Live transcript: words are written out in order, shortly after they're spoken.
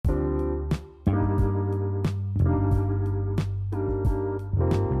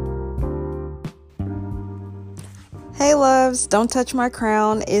Hey loves, Don't Touch My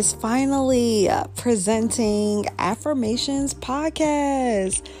Crown is finally presenting Affirmations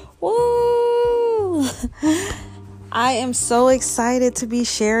Podcast. Woo! I am so excited to be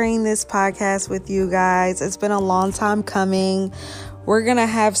sharing this podcast with you guys. It's been a long time coming. We're going to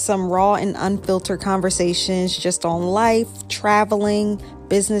have some raw and unfiltered conversations just on life, traveling,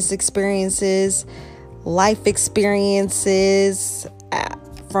 business experiences, life experiences,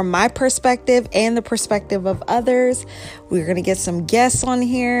 from my perspective and the perspective of others. We're going to get some guests on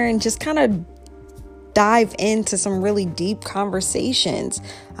here and just kind of dive into some really deep conversations,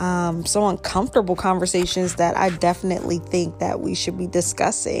 some uncomfortable conversations that I definitely think that we should be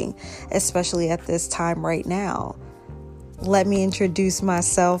discussing, especially at this time right now. Let me introduce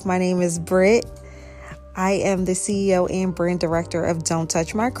myself. My name is Britt. I am the CEO and brand director of Don't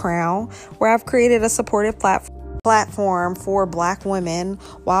Touch My Crown, where I've created a supportive platform for Black women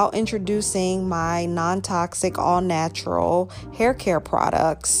while introducing my non-toxic, all-natural hair care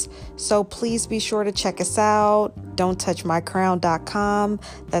products. So please be sure to check us out. Don'tTouchMyCrown.com.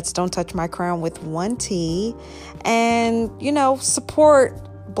 That's Don't Touch My Crown with one T. And, support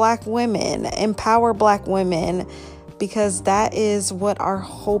Black women, empower Black women, because that is what our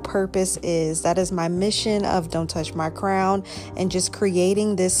whole purpose is. That is my mission of Don't Touch My Crown, and just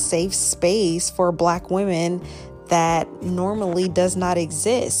creating this safe space for Black women that normally does not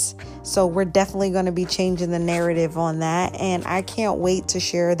exist. So we're definitely going to be changing the narrative on that, and I can't wait to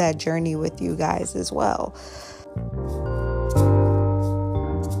share that journey with you guys as well.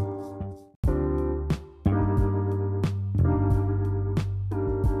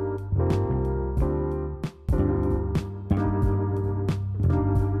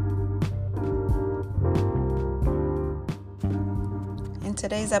 In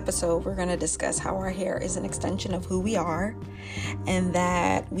today's episode, we're going to discuss how our hair is an extension of who we are, and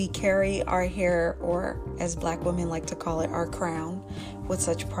that we carry our hair, or as Black women like to call it, our crown, with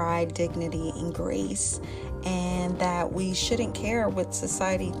such pride, dignity, and grace, and that we shouldn't care what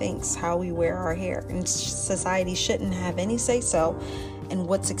society thinks how we wear our hair, and society shouldn't have any say-so in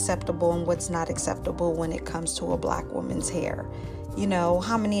what's acceptable and what's not acceptable when it comes to a Black woman's hair.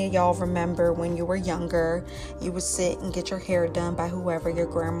 How many of y'all remember when you were younger, you would sit and get your hair done by whoever, your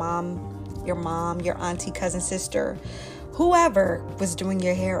grandmom, your mom, your auntie, cousin, sister, whoever was doing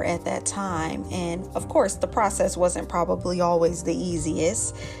your hair at that time. And of course, the process wasn't probably always the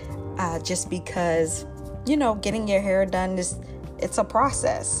easiest, just because, getting your hair done it's a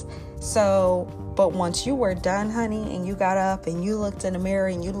process. But once you were done, honey, and you got up and you looked in the mirror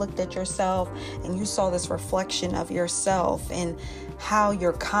and you looked at yourself and you saw this reflection of yourself and how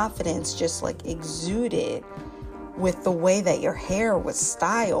your confidence just exuded with the way that your hair was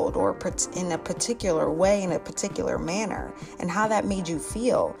styled, or in a particular way, in a particular manner, and how that made you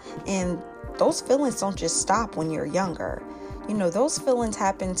feel. And those feelings don't just stop when you're younger. Those feelings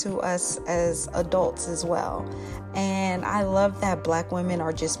happen to us as adults as well. And I love that Black women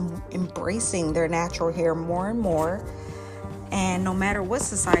are just embracing their natural hair more and more. And no matter what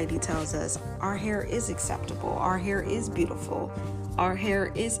society tells us, our hair is acceptable. Our hair is beautiful. Our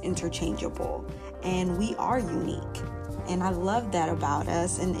hair is interchangeable. And we are unique. And I love that about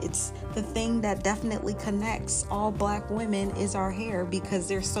us. And it's the thing that definitely connects all Black women is our hair, because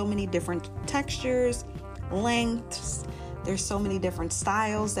there's so many different textures, lengths. There's so many different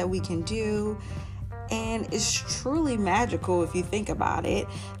styles that we can do. And it's truly magical if you think about it,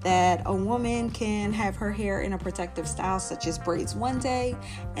 that a woman can have her hair in a protective style such as braids one day,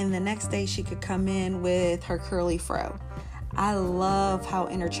 and the next day she could come in with her curly fro. I love how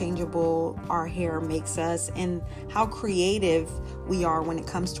interchangeable our hair makes us, and how creative we are when it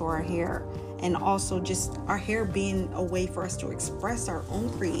comes to our hair. And also just our hair being a way for us to express our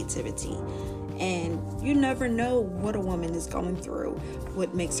own creativity. And you never know what a woman is going through,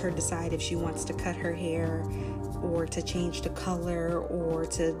 what makes her decide if she wants to cut her hair, or to change the color, or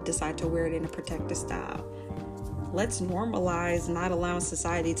to decide to wear it in a protective style. Let's normalize not allowing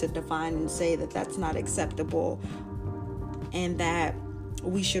society to define and say that that's not acceptable, and that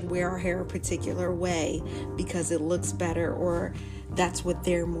we should wear our hair a particular way because it looks better, or that's what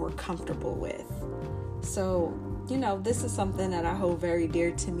they're more comfortable with. So this is something that I hold very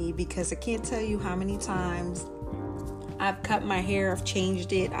dear to me, because I can't tell you how many times I've cut my hair, I've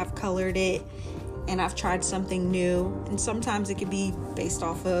changed it, I've colored it, and I've tried something new. And sometimes it could be based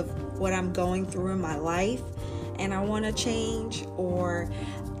off of what I'm going through in my life and I want to change, or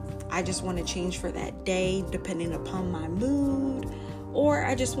I just want to change for that day depending upon my mood, or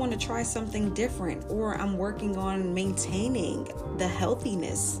I just want to try something different, or I'm working on maintaining the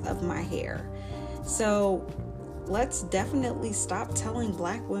healthiness of my hair. So let's definitely stop telling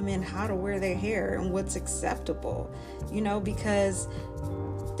Black women how to wear their hair and what's acceptable, because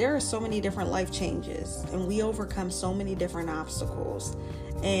there are so many different life changes and we overcome so many different obstacles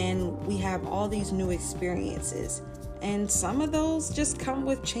and we have all these new experiences. And some of those just come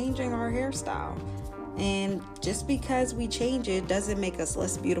with changing our hairstyle. And just because we change it doesn't make us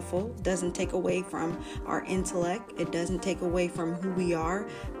less beautiful, doesn't take away from our intellect, it doesn't take away from who we are,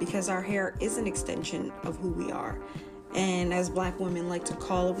 because our hair is an extension of who we are. And as Black women like to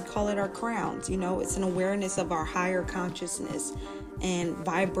call it, we call it our crowns. It's an awareness of our higher consciousness and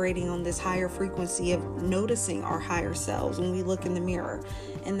vibrating on this higher frequency of noticing our higher selves when we look in the mirror,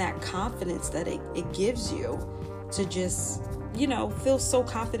 and that confidence that it gives you to just feel so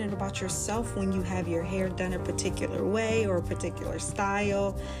confident about yourself when you have your hair done a particular way or a particular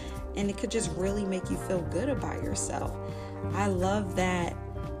style, and it could just really make you feel good about yourself. I love that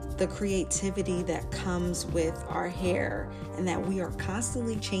the creativity that comes with our hair, and that we are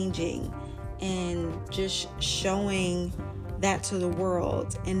constantly changing and just showing that to the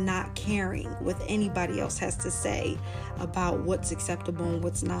world and not caring what anybody else has to say about what's acceptable and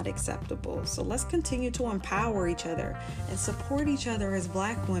what's not acceptable. So let's continue to empower each other and support each other as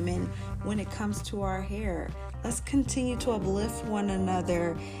Black women when it comes to our hair. Let's continue to uplift one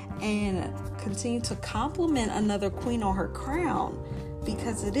another and continue to compliment another queen on her crown,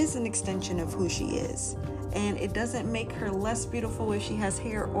 because it is an extension of who she is, and it doesn't make her less beautiful if she has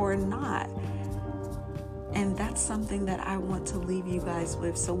hair or not. And that's something that I want to leave you guys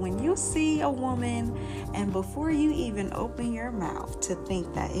with. So when you see a woman, and before you even open your mouth to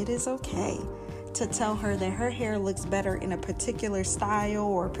think that it is okay to tell her that her hair looks better in a particular style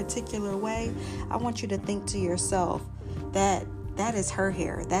or a particular way, I want you to think to yourself that that is her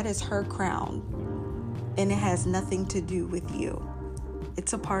hair, that is her crown, and it has nothing to do with you.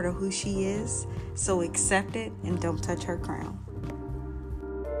 It's a part of who she is, so accept it and don't touch her crown.